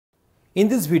In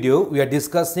this video, we are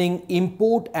discussing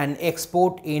import and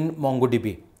export in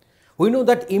MongoDB. We know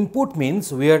that import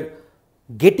means we are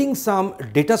getting some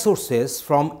data sources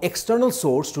from external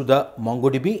source to the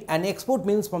MongoDB, and export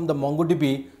means from the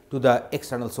MongoDB to the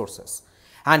external sources.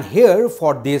 And here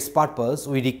for this purpose,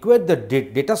 we require the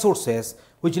data sources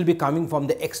which will be coming from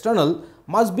the external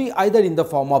must be either in the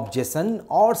form of JSON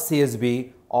or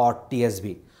CSV or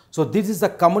TSV. So this is the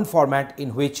common format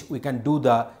in which we can do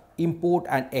the import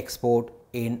and export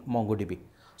in MongoDB.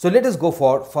 So let us go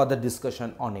for further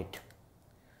discussion on it.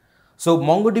 So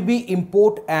MongoDB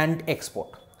import and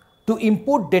export. To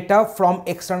import data from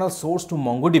external source to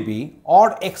MongoDB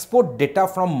or export data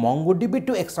from MongoDB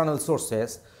to external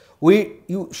sources,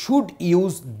 you should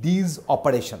use these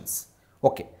operations.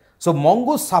 Okay. So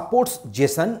Mongo supports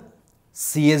JSON,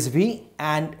 CSV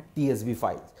and TSV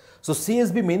files. So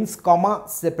CSV means comma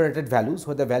separated values,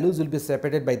 where the values will be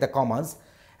separated by the commas,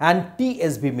 and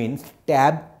TSV means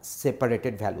tab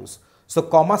separated values. So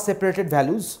comma separated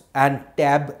values and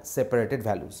tab separated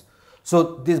values.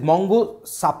 So this Mongo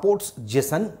supports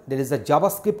JSON, there is a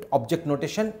JavaScript object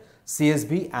notation,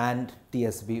 CSV and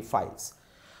TSV files.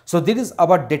 So this is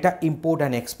our data import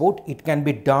and export. It can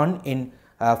be done in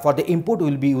for the import we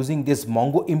will be using this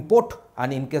Mongo import,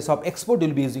 and in case of export we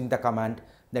will be using the command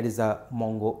that is a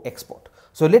Mongo export.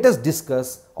 So let us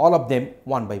discuss all of them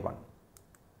one by one.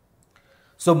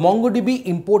 So MongoDB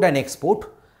import and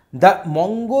export. The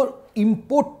Mongo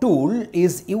import tool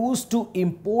is used to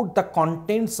import the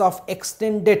contents of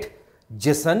extended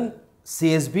JSON,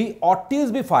 CSV or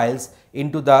TSV files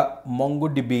into the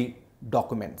MongoDB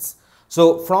documents.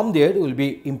 So from there we will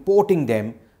be importing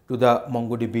them to the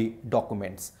MongoDB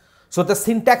documents. So the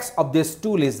syntax of this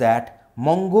tool is that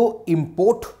Mongo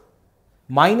import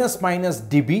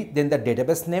 -db, then the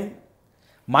database name,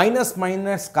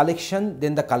 -- collection,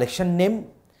 then the collection name,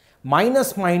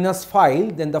 --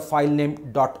 file, then the file name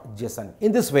 .json.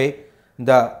 In this way,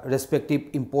 the respective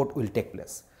import will take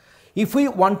place. If we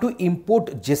want to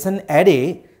import JSON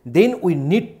array, then we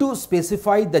need to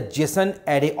specify the JSON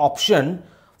array option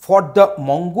for the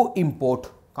Mongo import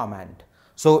command.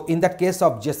 So in the case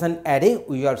of JSON array,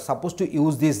 we are supposed to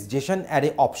use this JSON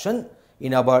array option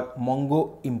in our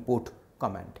Mongo import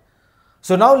command.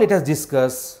 So now let us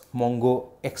discuss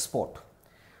Mongo export.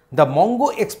 The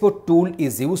Mongo export tool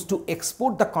is used to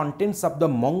export the contents of the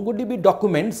MongoDB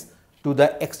documents to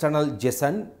the external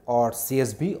JSON or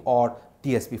CSV or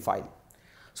TSV file.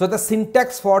 So the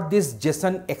syntax for this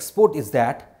JSON export is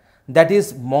that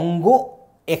is Mongo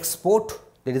export,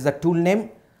 there is a tool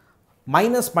name, --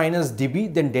 db,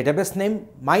 then database name,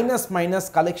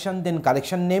 -- collection, then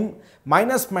collection name,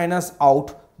 --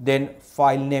 out, then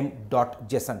file name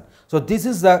 .json. So this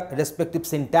is the respective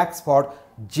syntax for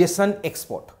JSON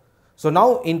export. So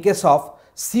now in case of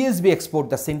CSV export,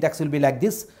 the syntax will be like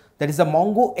this. That is a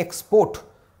Mongo export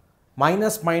 --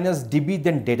 db,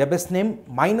 then database name,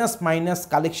 --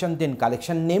 collection, then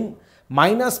collection name,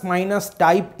 --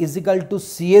 type is equal to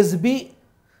CSV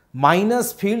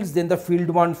minus fields, then the field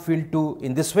 1, field 2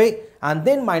 in this way, and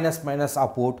then --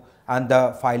 output and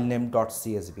the file name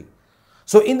 .csv.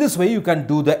 So in this way you can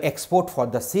do the export for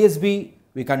the CSV,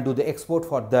 we can do the export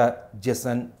for the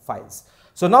JSON files.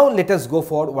 So now let us go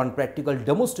for one practical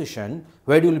demonstration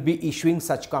where you will be issuing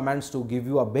such commands to give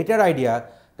you a better idea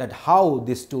that how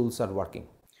these tools are working.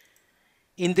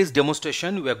 In this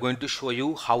demonstration, we are going to show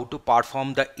you how to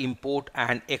perform the import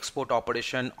and export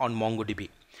operation on MongoDB.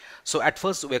 So at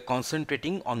first we are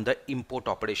concentrating on the import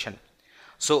operation.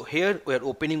 So here we are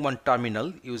opening one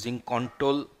terminal using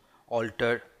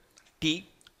Ctrl-Alt-T.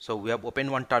 So we have opened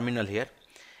one terminal here,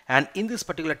 and in this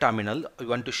particular terminal we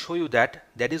want to show you that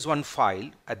there is one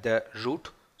file at the root.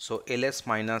 So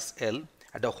ls-l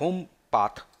at the home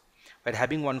path we are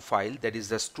having one file that is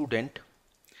the student.json.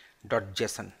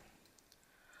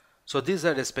 So this is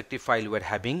a respective file we are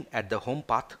having at the home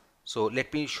path. So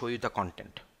let me show you the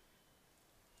content.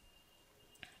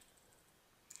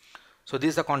 So this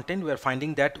is the content. We are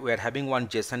finding that we are having one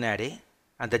JSON array,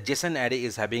 and the JSON array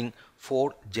is having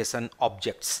 4 JSON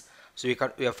objects. So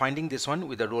we are finding this one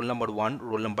with the roll number 1,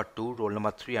 roll number 2, roll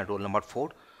number 3 and roll number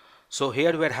 4. So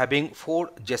here we are having 4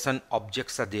 JSON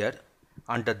objects are there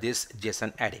under this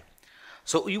JSON array.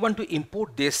 So we want to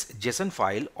import this JSON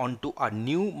file onto a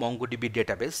new MongoDB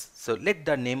database. So let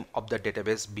the name of the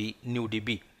database be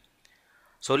newDB.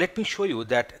 So let me show you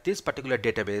that this particular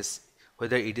database,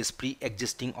 whether it is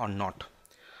pre-existing or not.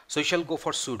 So you shall go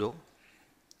for sudo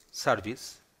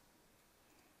service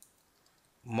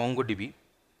MongoDB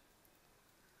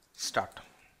start.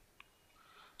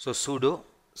 So sudo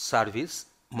service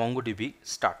MongoDB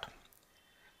start.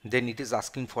 Then it is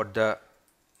asking for the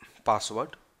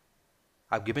password.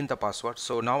 I've given the password.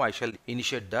 So now I shall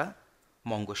initiate the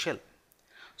Mongo shell.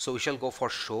 So we shall go for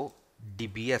show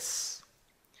dbs.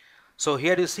 So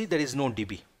here you see there is no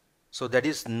DB. So there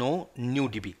is no new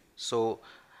DB. So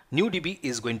new DB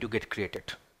is going to get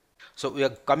created. So we are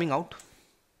coming out.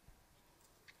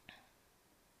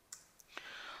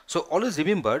 So always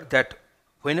remember that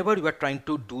whenever you are trying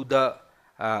to do the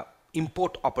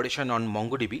import operation on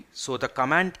MongoDB, so the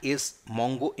command is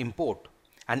mongo import,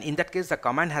 and in that case the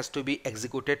command has to be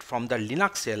executed from the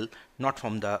Linux shell, not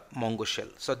from the Mongo shell.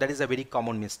 So that is a very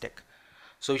common mistake.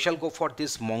 So we shall go for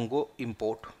this mongo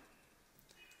import,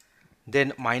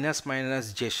 then minus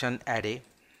JSON array,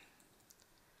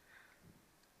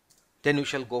 then we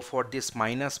shall go for this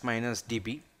minus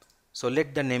DB. So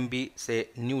let the name be say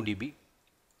new DB.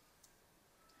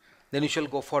 Then we shall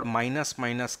go for minus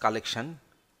collection.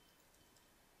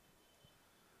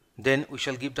 Then we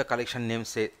shall give the collection name,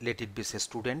 say let it be say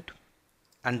student,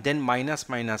 and then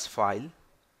minus file,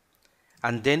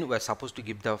 and then we are supposed to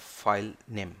give the file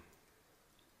name.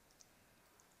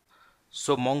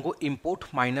 So Mongo import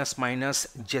minus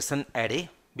JSON array,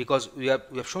 because we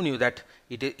have shown you that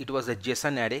it was a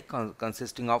JSON array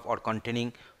consisting of or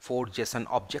containing 4 JSON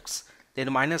objects.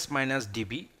 Then minus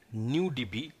DB, new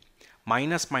DB,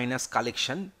 minus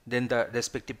collection, then the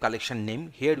respective collection name.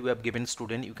 Here we have given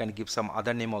student, you can give some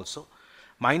other name also,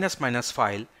 minus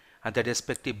file, and the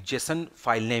respective JSON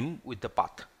file name with the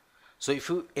path. So if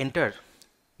you enter,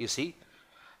 you see,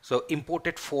 so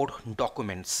imported 4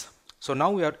 documents. So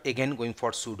now we are again going for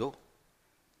sudo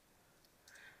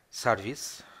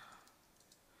service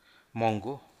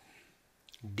mongo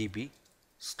db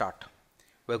start.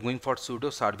 We are going for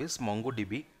sudo service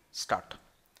mongodb start,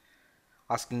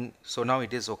 asking. So now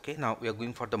it is okay. Now we are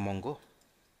going for the Mongo.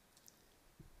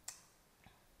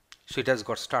 So it has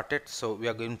got started. So we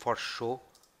are going for show.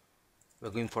 We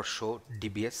are going for show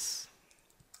dbs.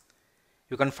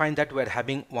 You can find that we are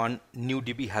having one new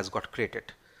DB has got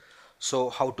created. So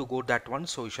how to go that one?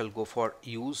 So we shall go for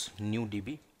use new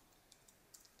DB.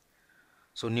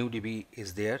 So new DB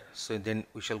is there. So then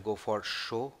we shall go for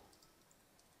show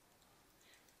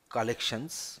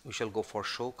collections. We shall go for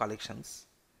show collections.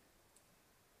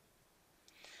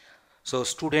 So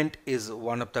student is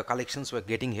one of the collections we're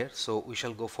getting here. So we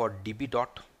shall go for db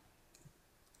dot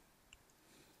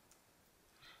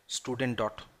student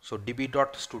dot. So db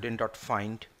dot student dot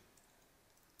find.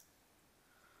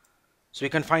 So we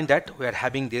can find that we are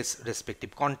having this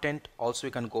respective content. Also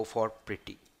we can go for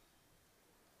pretty.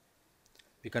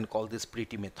 We can call this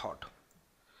pretty method.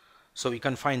 So we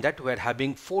can find that we are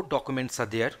having 4 documents are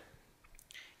there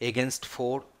against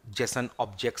 4 JSON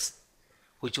objects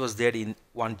which was there in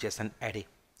one JSON array.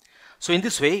 So in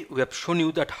this way we have shown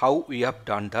you that how we have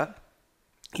done the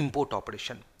import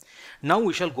operation. Now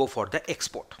we shall go for the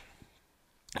export.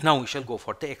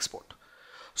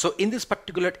 So in this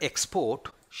particular export,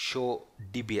 show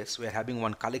dbs, we are having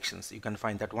one collections. You can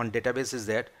find that one database is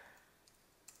there.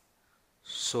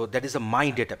 So that is a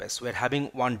my database. We are having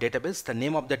one database. The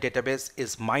name of the database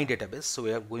is my database. So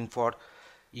we are going for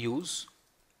use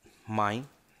my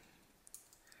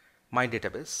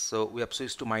database. So we have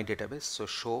switched to my database. So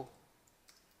show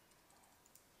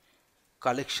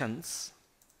collections.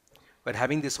 We're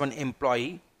having this one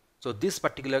employee. So this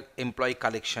particular employee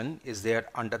collection is there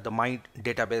under the my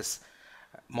database,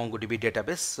 MongoDB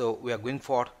database. So we are going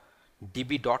for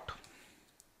db dot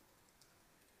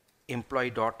employee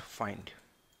dot find.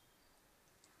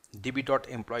 db dot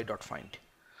employee dot find.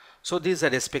 So this is a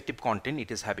respective content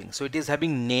it is having. So it is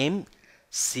having name,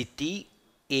 city,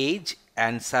 age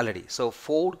and salary. So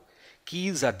 4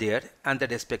 keys are there and the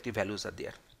respective values are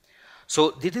there.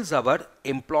 So this is our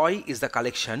employee is the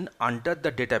collection under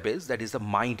the database, that is the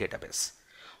my database.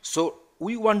 So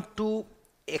we want to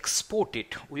export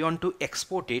it. We want to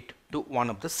export it to one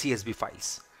of the CSV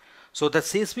files. So the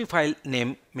CSV file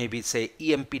name may be say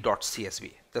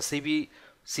emp.csv. The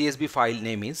CSV file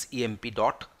name is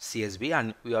emp.csv,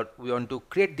 and we want to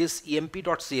create this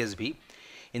emp.csv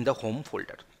in the home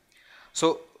folder.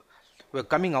 So we're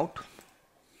coming out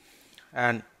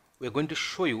and we're going to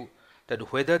show you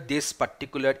that whether this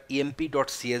particular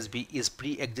emp.csv is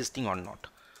pre-existing or not.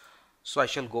 So I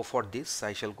shall go for this.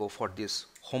 I shall go for this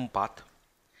home path,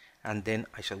 and then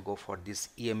I shall go for this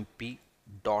emp.csv.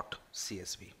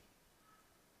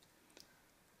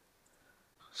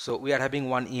 So we are having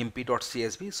one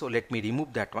emp.csv. So let me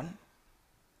remove that one.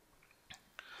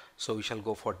 So we shall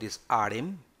go for this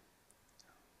rm.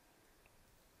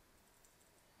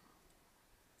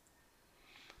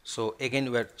 So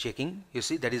again we are checking, you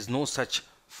see there is no such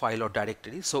file or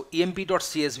directory. So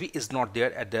emp.csv is not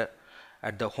there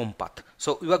at the home path.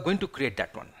 So we are going to create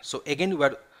that one. So again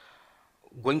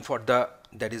going for the,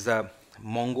 that is a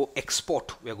Mongo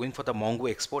export. We are going for the Mongo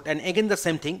export, and again the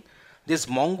same thing. This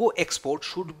Mongo export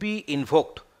should be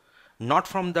invoked not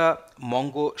from the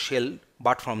Mongo shell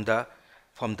but from the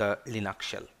Linux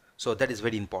shell. So that is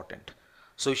very important.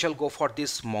 So we shall go for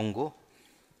this Mongo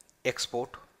export.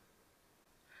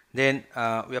 Then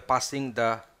we are passing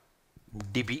the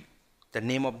DB. The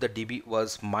name of the DB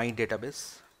was my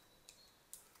database.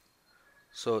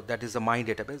 So that is the my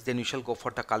database. Then you shall go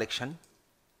for the collection.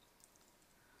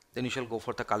 Then you shall go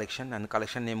for the collection, and the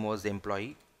collection name was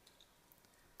employee.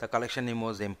 The collection name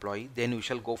was employee. Then you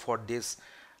shall go for this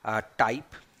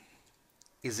type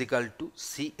is equal to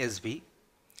CSV.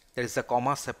 There is a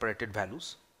comma separated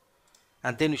values,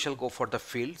 and then you shall go for the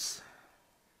fields,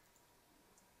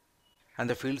 and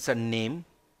the fields are name.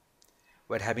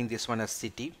 We're having this one as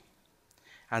city,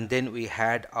 and then we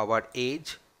had our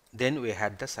age, then we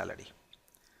had the salary.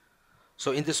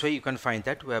 So in this way you can find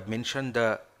that we have mentioned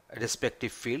the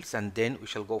respective fields, and then we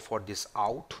shall go for this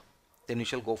out. Then we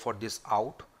shall go for this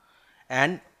out,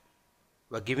 and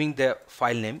we're giving the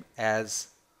file name as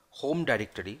home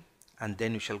directory, and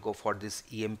then we shall go for this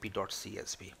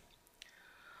emp.csv.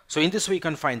 So in this way you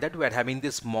can find that we are having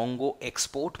this Mongo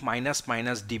export minus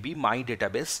minus db my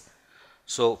database.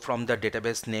 So from the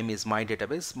database name is my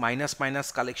database, minus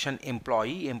minus collection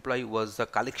employee. Employee was the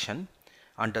collection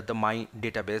under the my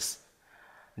database,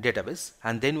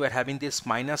 and then we are having this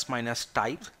minus minus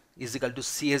type is equal to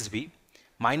CSV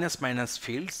minus minus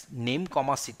fields name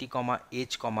comma city comma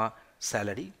age comma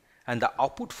salary, and the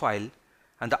output file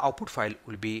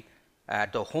will be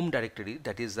at the home directory,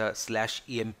 that is the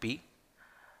 /emp.csv.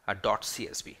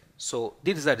 So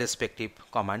this is a respective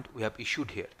command we have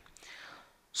issued here.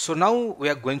 So now we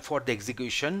are going for the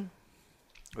execution.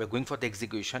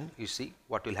 You see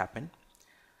what will happen.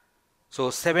 So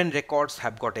 7 records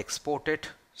have got exported.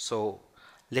 So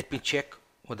let me check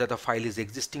whether the file is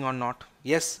existing or not.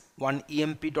 Yes, one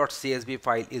emp.csv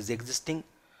file is existing.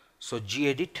 So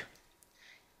gedit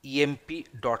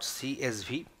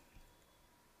emp.csv.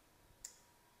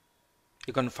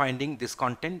 You can finding this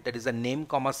content, that is a name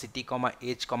comma city comma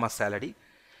age comma salary,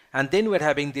 and then we're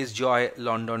having this Joy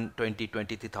London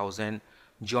 23,000,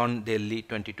 John Delhi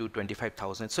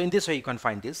 25,000. So in this way you can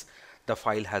find this, the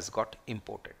file has got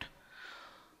imported.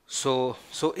 So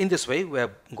in this way we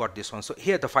have got this one. So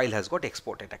here the file has got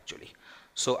exported actually.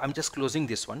 So I'm just closing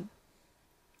this one.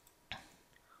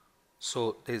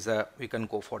 So there is a, we can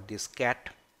go for this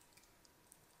cat.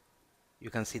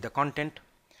 You can see the content.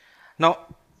 Now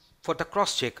for the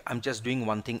cross check, I'm just doing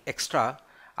one thing extra.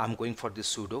 I'm going for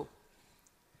this sudo.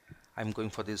 I'm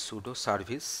going for this sudo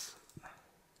service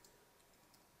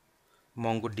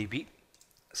MongoDB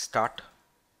start.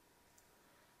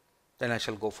 Then I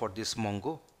shall go for this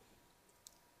Mongo.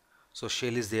 So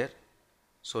shell is there.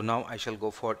 So now I shall go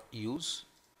for use.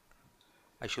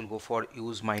 I shall go for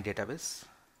use my database.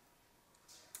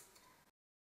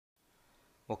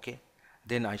 Okay.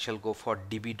 Then I shall go for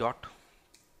db dot.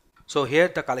 So here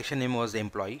the collection name was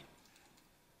employee.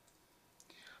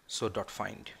 So dot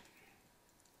find.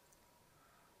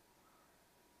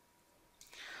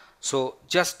 So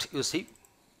just you see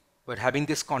we're having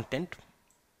this content.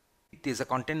 It is a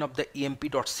content of the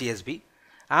emp.csv,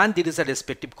 and there is a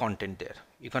respective content there.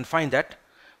 You can find that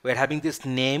we're having this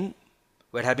name,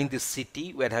 we're having this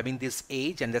city, we're having this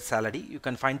age and the salary. You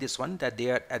can find this one that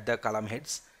they are at the column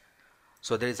heads.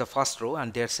 So there is a first row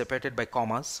and they are separated by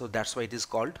commas. So that's why it is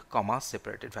called comma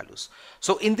separated values.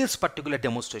 So in this particular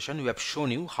demonstration, we have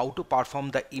shown you how to perform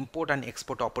the import and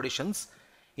export operations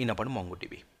in our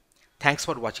MongoDB. Thanks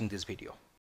for watching this video.